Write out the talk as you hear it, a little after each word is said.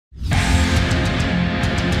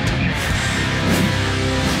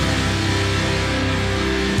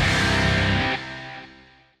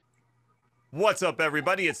What's up,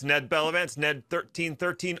 everybody? It's Ned Bellavance,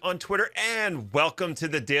 Ned1313 on Twitter, and welcome to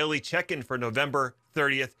the Daily Check-In for November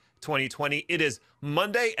 30th, 2020. It is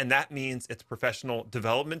Monday, and that means it's Professional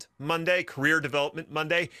Development Monday, Career Development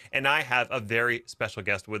Monday, and I have a very special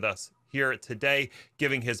guest with us here today,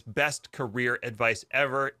 giving his best career advice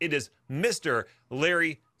ever. It is Mr.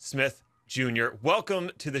 Larry Smith Jr.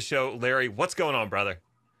 Welcome to the show, Larry. What's going on, brother?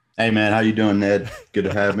 Hey man, how you doing, Ned? Good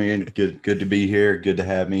to have me, and good to be here. Good to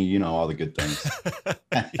have me. You know, all the good things.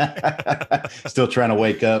 Still trying to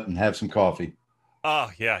wake up and have some coffee.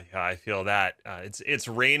 Oh yeah, I feel that. It's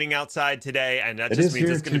raining outside today, and that It just is means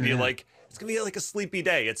here it's going to too, be yeah. like a sleepy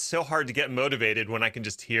day. It's so hard to get motivated when I can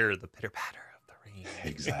just hear the pitter patter of the rain.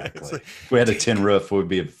 It's Exactly. like, If we had a take, tin roof, we'd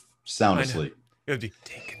be sound I know. asleep. It would be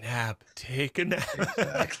take a nap, take a nap.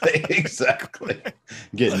 Exactly. Exactly.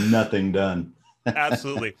 Getting nothing done.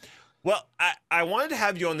 Absolutely. Well, I wanted to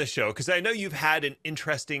have you on the show because I know you've had an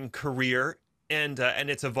interesting career and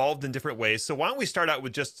it's evolved in different ways. So why don't we start out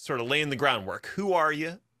with just sort of laying the groundwork? Who are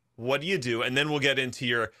you? What do you do? And then we'll get into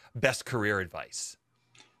your best career advice.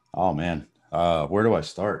 Oh man, where do I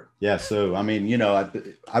start? Yeah, so I mean,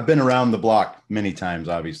 I've been around the block many times,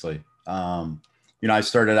 obviously. I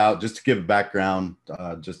started out just to give a background,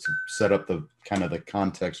 just to set up the kind of the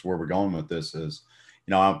context where we're going with this is,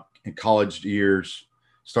 I'm in college years,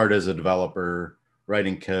 started as a developer,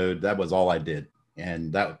 writing code. That was all I did.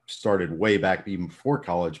 And that started way back even before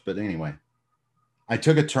college. But anyway, I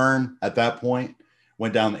took a turn at that point,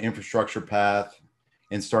 went down the infrastructure path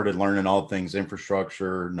and started learning all things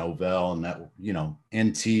infrastructure, Novell, and that,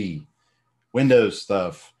 NT, Windows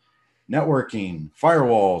stuff, networking,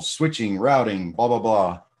 firewalls, switching, routing, blah, blah,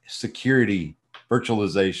 blah, security,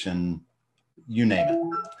 virtualization, you name it.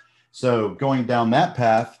 So going down that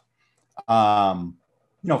path, 5,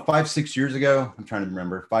 6 years ago, I'm trying to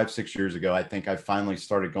remember, 5, 6 years ago, I think I finally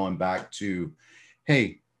started going back to,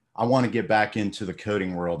 hey, I want to get back into the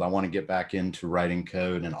coding world. I want to get back into writing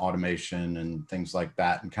code and automation and things like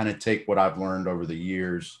that, and kind of take what I've learned over the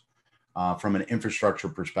years from an infrastructure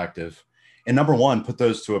perspective. And number one, put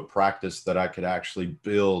those to a practice that I could actually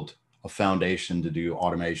build a foundation to do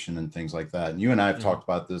automation and things like that. And you and I have talked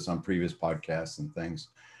about this on previous podcasts and things.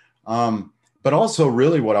 But also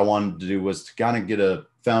really what I wanted to do was to kind of get a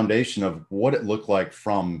foundation of what it looked like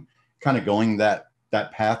from kind of going that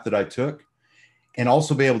path that I took, and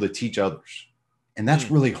also be able to teach others. And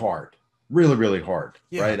that's really hard, really, really hard.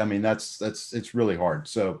 Yeah. Right. I mean, it's really hard.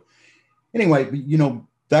 So anyway,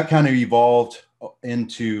 that kind of evolved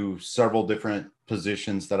into several different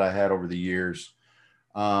positions that I had over the years.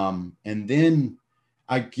 And then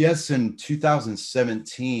I guess in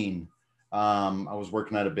 2017, I was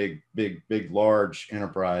working at a big, large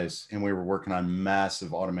enterprise, and we were working on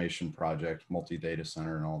massive automation project, multi-data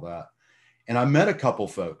center and all that. And I met a couple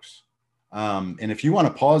folks. And if you want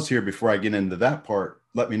to pause here before I get into that part,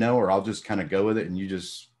 let me know, or I'll just kind of go with it and you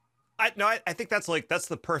just. I think that's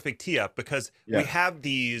the perfect tee up, because we have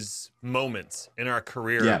these moments in our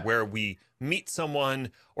career where we meet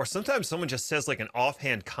someone, or sometimes someone just says like an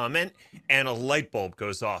offhand comment and a light bulb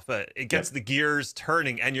goes off. It gets the gears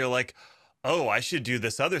turning and you're like, oh, I should do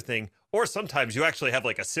this other thing. Or sometimes you actually have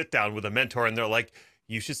like a sit down with a mentor and they're like,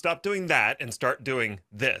 you should stop doing that and start doing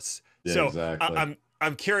this. Yeah, so exactly.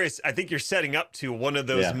 I'm curious. I think you're setting up to one of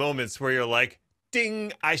those moments where you're like,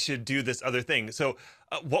 ding, I should do this other thing. So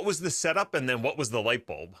what was the setup, and then what was the light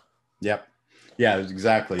bulb? Yep. Yeah,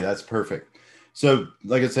 exactly. That's perfect. So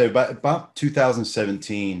like I said, about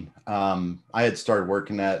 2017, I had started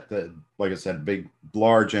working at like I said, big,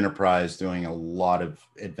 large enterprise doing a lot of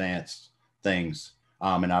advanced things.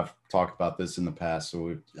 And I've talked about this in the past,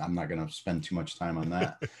 so I'm not going to spend too much time on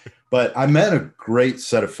that. But I met a great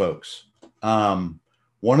set of folks.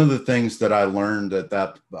 One of the things that I learned at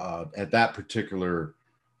that particular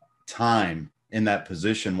time in that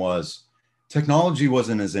position was technology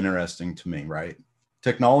wasn't as interesting to me, right?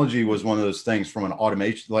 Technology was one of those things from an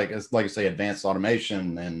automation, like I say, advanced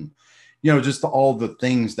automation, and just all the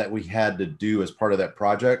things that we had to do as part of that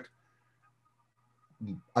project.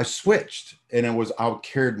 I switched, and I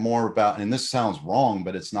cared more about, and this sounds wrong,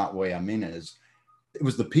 but it's not the way I mean it, is it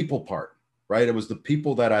was the people part, right? It was the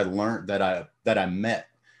people that I learned, that I met,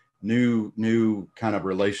 new kind of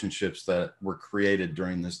relationships that were created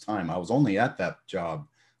during this time. I was only at that job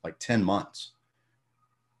like 10 months.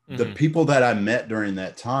 The people that I met during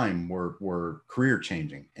that time were career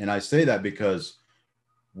changing. And I say that because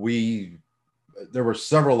there were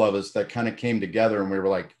several of us that kind of came together, and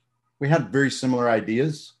we had very similar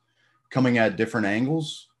ideas coming at different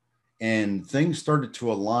angles, and things started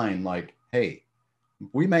to align, like, hey,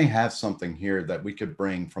 we may have something here that we could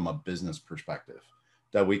bring from a business perspective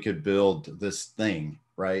that we could build this thing,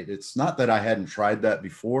 right? It's not that I hadn't tried that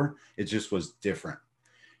before, it just was different.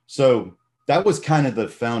 So that was kind of the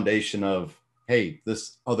foundation of, hey,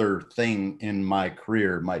 this other thing in my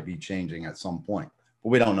career might be changing at some point, but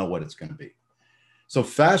we don't know what it's going to be. So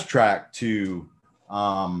fast track to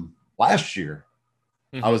last year,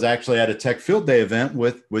 I was actually at a Tech Field Day event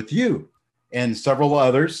with you and several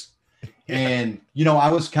others. Yeah. And, you know,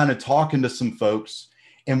 I was kind of talking to some folks,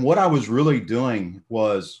 and what I was really doing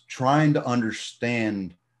was trying to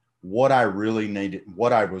understand what I really needed,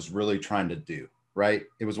 what I was really trying to do, right?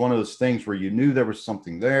 It was one of those things where you knew there was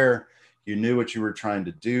something there, you knew what you were trying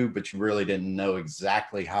to do, but you really didn't know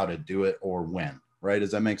exactly how to do it or when, right?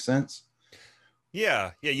 Does that make sense?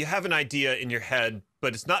 Yeah. Yeah. You have an idea in your head,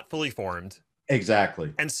 but it's not fully formed.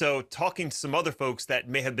 Exactly. And so talking to some other folks that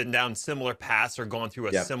may have been down similar paths or gone through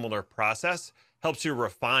a Yep. similar process helps you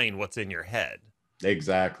refine what's in your head.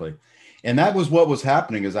 Exactly. And that was what was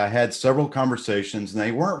happening is I had several conversations, and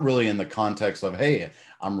they weren't really in the context of, hey,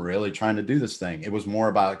 I'm really trying to do this thing. It was more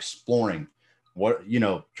about exploring what, you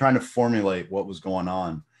know, trying to formulate what was going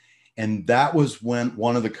on. And that was when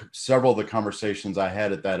one of the several of the conversations I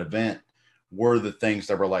had at that event were the things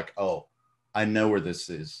that were like, oh, I know where this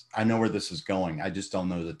is. I know where this is going. I just don't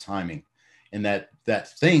know the timing. And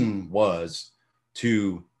that thing was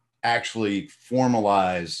to actually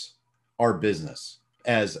formalize our business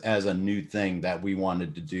as a new thing that we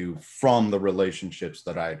wanted to do from the relationships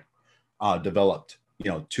that I developed,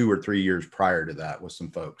 you know, 2 or 3 years prior to that with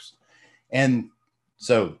some folks. And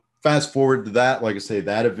so fast forward to that, like I say,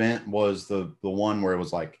 that event was the one where it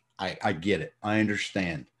was like, I get it. I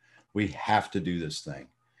understand. We have to do this thing.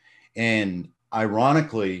 And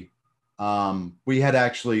ironically, we had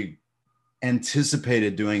actually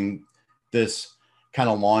anticipated doing this kind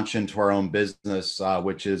of launch into our own business,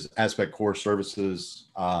 which is Aspect Core Services,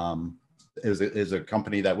 is a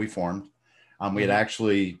company that we formed. We had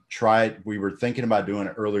actually tried, we were thinking about doing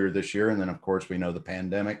it earlier this year. And then, of course, we know the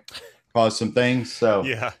pandemic caused some things. So,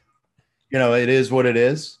 Yeah. you know, it is what it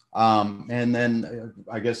is. And then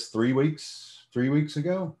I guess 3 weeks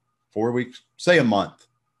ago, 4 weeks, say a month,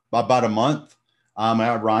 about a month.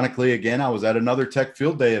 Ironically, again, I was at another Tech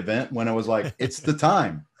Field Day event when it was like, it's the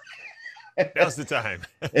time. Now's the time.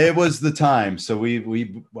 It was the time. So we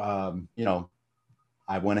you know,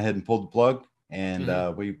 I went ahead and pulled the plug, and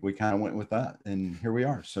we kind of went with that, and here we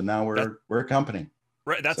are. So now we're a company.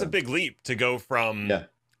 Right. That's So, a big leap to go from yeah.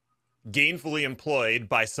 gainfully employed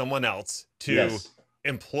by someone else to Yes.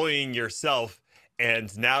 employing yourself.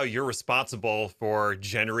 And now you're responsible for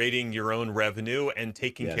generating your own revenue and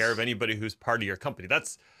taking Yes. care of anybody who's part of your company.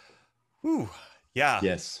 That's, whew, yeah.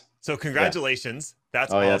 Yes. So congratulations.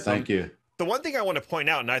 That's Oh awesome. yeah. Thank you. The one thing I want to point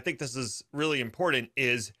out, and I think this is really important,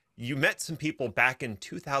 is you met some people back in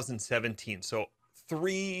 2017. So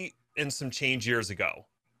 3 and some change years ago.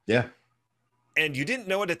 Yeah. And you didn't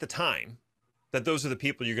know it at the time that those are the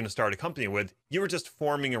people you're going to start a company with. You were just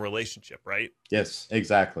forming a relationship, right? Yes.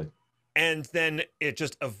 Exactly. And then it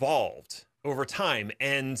just evolved over time.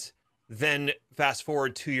 And then fast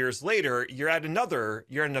forward 2 years later, you're at an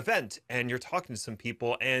event and you're talking to some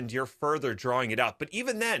people and you're further drawing it out. But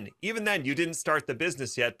even then, you didn't start the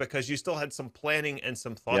business yet because you still had some planning and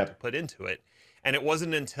some thought to put into it. And it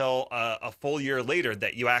wasn't until a full year later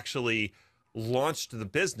that you actually launched the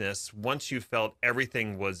business once you felt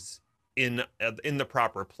everything was in the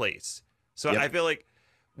proper place. So I feel like,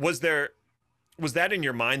 was that in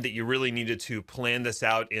your mind that you really needed to plan this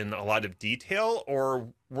out in a lot of detail, or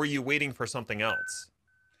were you waiting for something else?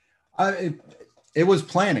 It was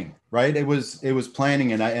planning, right? It was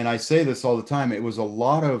planning, and I say this all the time. It was a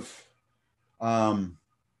lot of,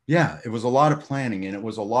 it was a lot of planning, and it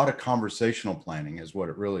was a lot of conversational planning, is what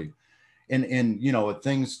it really. And you know,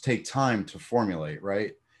 things take time to formulate,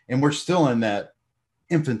 right? And we're still in that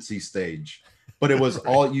infancy stage. But it was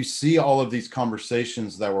right. You see all of these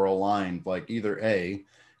conversations that were aligned, like either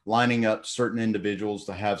lining up certain individuals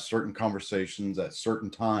to have certain conversations at certain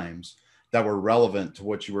times that were relevant to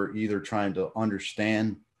what you were either trying to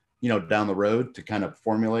understand, you know, down the road to kind of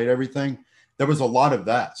formulate everything. There was a lot of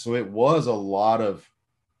that. So it was a lot of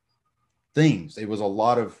things. It was a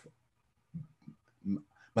lot of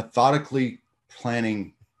methodically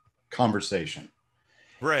planning conversation.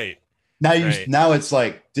 Right. Now it's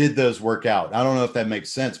like, did those work out? I don't know if that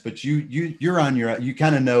makes sense, but you're on you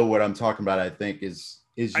kind of know what I'm talking about. I think is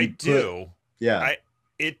I do. Yeah.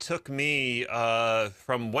 It took me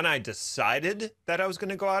from when I decided that I was going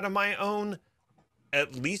to go out on my own,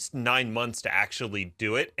 at least 9 months to actually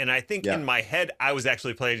do it. And I think in my head, I was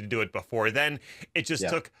actually planning to do it before then. It just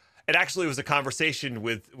took it actually was a conversation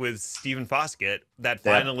with Stephen Foskett that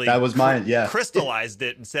Yeah, finally that was mine. Yeah. crystallized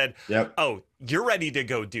it and said, Yep. "Oh, you're ready to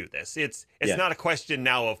go do this." It's Yeah. not a question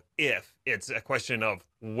now of if; it's a question of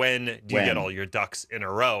when do you get When. all your ducks in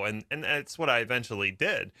a row, and that's what I eventually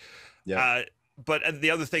did. Yep. But the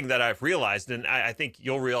other thing that I've realized, and I think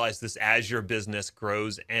you'll realize this as your business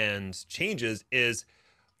grows and changes, is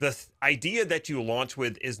the idea that you launch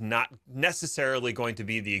with is not necessarily going to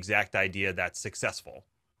be the exact idea that's successful.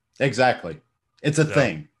 Exactly. It's a So,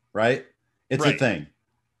 thing, right? It's a right. thing.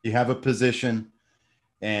 You have a position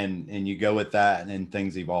and you go with that and then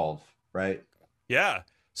things evolve, right? Yeah.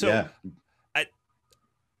 So Yeah. I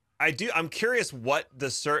I'm curious what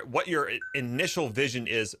what your initial vision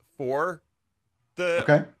is for the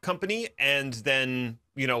Okay. company, and then,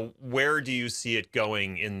 where do you see it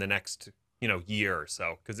going in the next, year or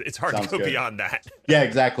so? Because it's hard to Sounds go good. beyond that. Yeah,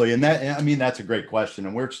 exactly. And that, I mean, that's a great question.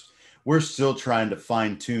 And we're still trying to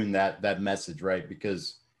fine tune that message, right?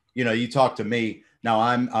 Because, you talk to me now,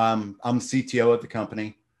 I'm CTO at the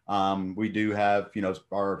company. We do have,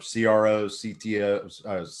 our CROs,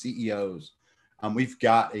 CTOs, CEOs. We've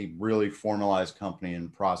got a really formalized company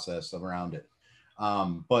and process around it.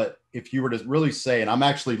 But if you were to really say, and I'm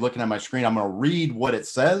actually looking at my screen, I'm going to read what it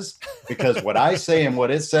says because what I say and what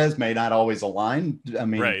it says may not always align. I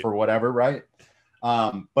mean, Right. for whatever, right?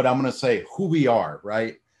 But I'm going to say who we are,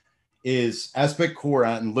 right? Is Aspect Core,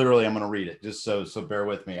 and literally I'm going to read it just so bear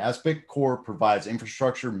with me. Aspect Core provides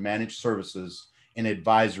infrastructure managed services and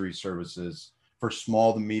advisory services for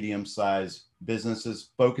small to medium sized businesses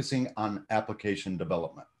focusing on application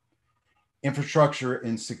development. Infrastructure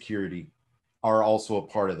and security are also a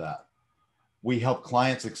part of that. We help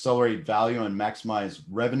clients accelerate value and maximize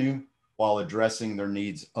revenue while addressing the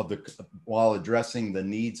needs of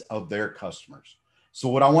their customers. So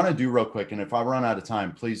what I want to do real quick, and if I run out of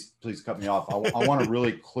time, please cut me off. I want to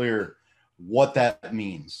really clear what that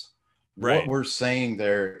means. What Right. we're saying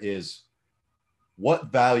there is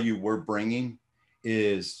what value we're bringing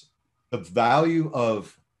is the value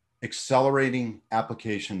of accelerating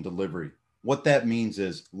application delivery. What that means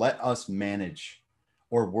is let us manage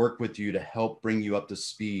or work with you to help bring you up to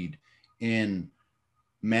speed in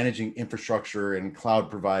managing infrastructure and cloud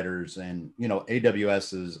providers and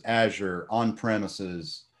AWS's, Azure, on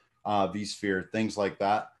premises, vSphere, things like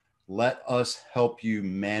that. Let us help you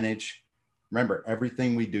manage. Remember,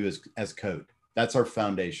 everything we do is as code. That's our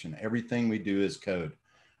foundation. Everything we do is code,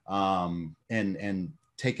 and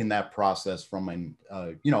taking that process from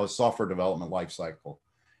a software development lifecycle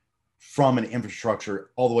from an infrastructure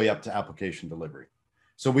all the way up to application delivery.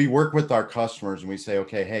 So we work with our customers and we say,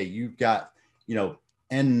 okay, hey, you've got,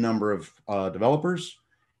 N number of developers.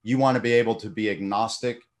 You want to be able to be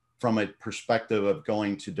agnostic from a perspective of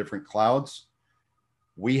going to different clouds.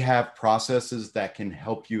 We have processes that can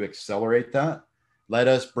help you accelerate that. Let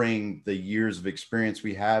us bring the years of experience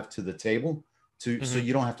we have to the table so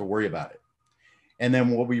you don't have to worry about it. And then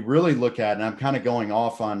what we really look at, and I'm kind of going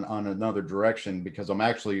off on another direction because I'm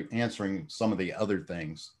actually answering some of the other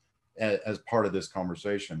things as part of this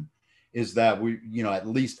conversation, is that we, at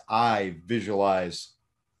least I visualize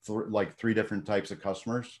like three different types of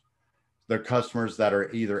customers. They're customers that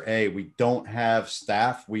are either we don't have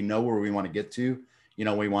staff, we know where we want to get to,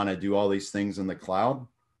 we want to do all these things in the cloud,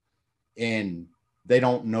 and they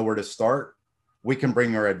don't know where to start. We can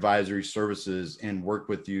bring our advisory services and work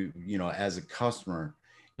with you, as a customer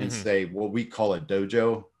and Mm-hmm. say what we call a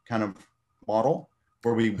dojo kind of model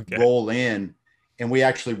where we Okay. roll in and we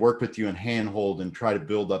actually work with you and handhold and try to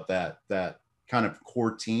build up that kind of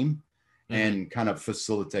core team Mm-hmm. and kind of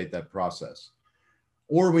facilitate that process.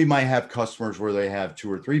 Or we might have customers where they have 2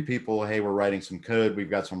 or 3 people. Hey, we're writing some code. We've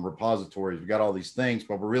got some repositories. We've got all these things,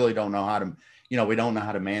 but we really don't know how to, we don't know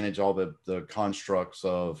how to manage all the constructs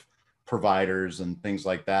of providers and things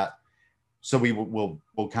like that. So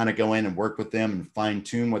we'll kind of go in and work with them and fine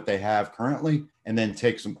tune what they have currently, and then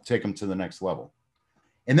take them to the next level.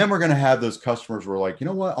 And then we're going to have those customers who are like, you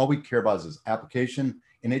know what? All we care about is this application,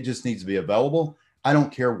 and it just needs to be available. I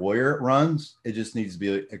don't care where it runs. It just needs to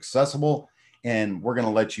be accessible, and we're going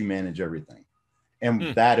to let you manage everything. And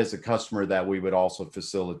Mm. that is a customer that we would also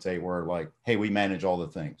facilitate where like, hey, we manage all the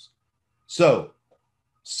things. So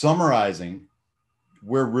summarizing,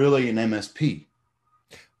 we're really an MSP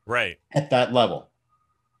Right. at that level.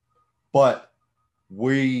 But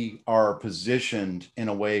we are positioned in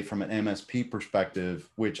a way from an MSP perspective,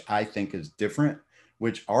 which I think is different,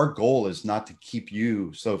 which our goal is not to keep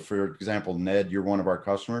you. So for example, Ned, you're one of our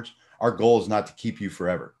customers. Our goal is not to keep you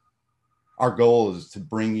forever. Our goal is to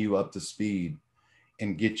bring you up to speed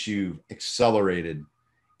and get you accelerated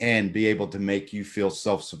and be able to make you feel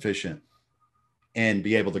self-sufficient and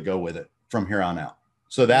be able to go with it from here on out.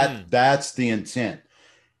 So Mm, that's the intent.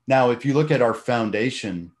 Now, if you look at our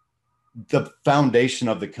foundation, the foundation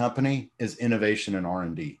of the company is innovation and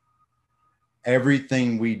R&D.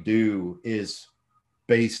 Everything we do is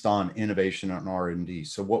based on innovation and R&D.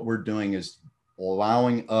 So what we're doing is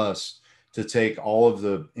allowing us to take all of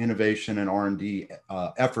the innovation and R&D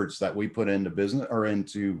efforts that we put into business or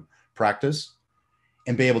into practice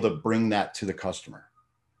and be able to bring that to the customer.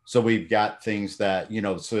 So we've got things that,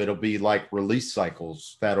 so it'll be like release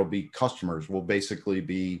cycles that'll be customers will basically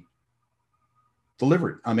be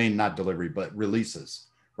delivery. I mean, not delivery, but releases,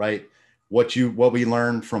 right? What we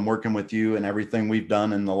learned from working with you and everything we've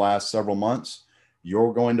done in the last several months,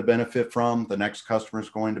 you're going to benefit from, the next customer is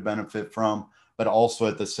going to benefit from, but also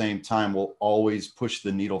at the same time, we'll always push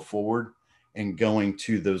the needle forward and going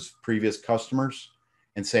to those previous customers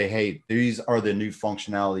and say, hey, these are the new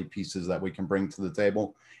functionality pieces that we can bring to the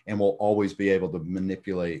table. And we'll always be able to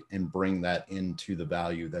manipulate and bring that into the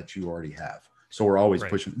value that you already have. So we're always right.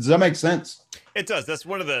 pushing. Does that make sense? It does. That's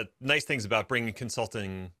one of the nice things about bringing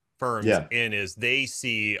consulting firms Yeah. in is they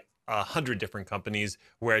see 100 different companies,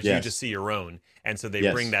 whereas you just Yes. see your own. And so they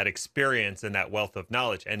bring Yes. that experience and that wealth of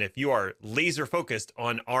knowledge. And if you are laser focused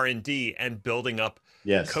on R&D and building up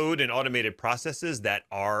Yes. code and automated processes that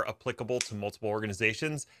are applicable to multiple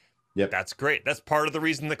organizations, Yep. that's great. That's part of the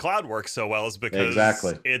reason the cloud works so well is because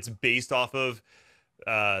Exactly. it's based off of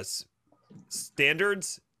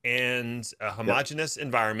standards and a Yep. homogeneous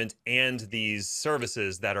environment and these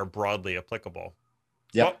services that are broadly applicable.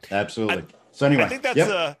 Well, Yep. Absolutely. So I anyway, think that's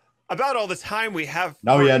yep. about all the time we have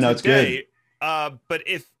Oh for yeah, no, it's good. today. But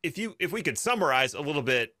if we could summarize a little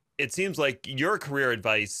bit, it seems like your career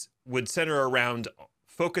advice would center around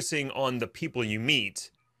focusing on the people you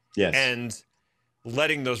meet Yes. and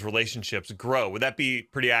letting those relationships grow. Would that be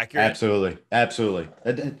pretty accurate? Absolutely. Absolutely.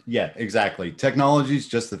 Yeah, exactly. Technology is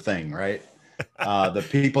just the thing, right? The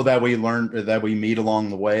people that we learn that we meet along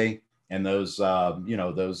the way and those,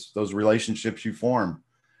 those relationships you form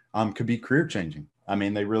could be career changing. I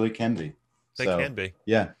mean, they really can be. They So can be.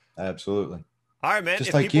 yeah, absolutely. All right, man. Just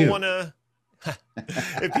If like people you. want to,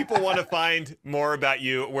 if people want to find more about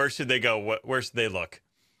you, where should they go? Where should they look?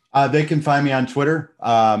 They can find me on Twitter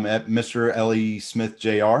at Mr. L.E. Smith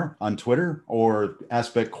Jr. on Twitter, or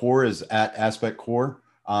Aspect Core is at Aspect Core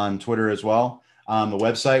on Twitter as well. On the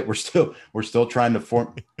website, we're still trying to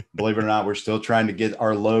form. Believe it or not, we're still trying to get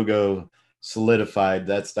our logo solidified.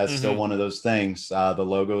 That's still Hmm. one of those things. The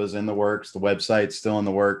logo is in the works. The website's still in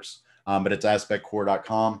the works, but it's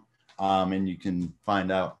aspectcore.com. And you can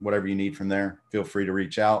find out whatever you need from there. Feel free to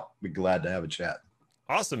reach out. Be glad to have a chat.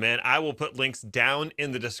 Awesome, man. I will put links down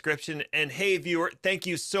in the description. And hey, viewer, thank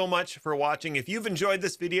you so much for watching. If you've enjoyed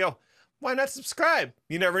this video, why not subscribe?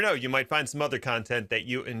 You never know. You might find some other content that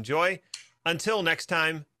you enjoy. Until next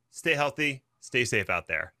time, stay healthy, stay safe out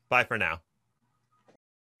there. Bye for now.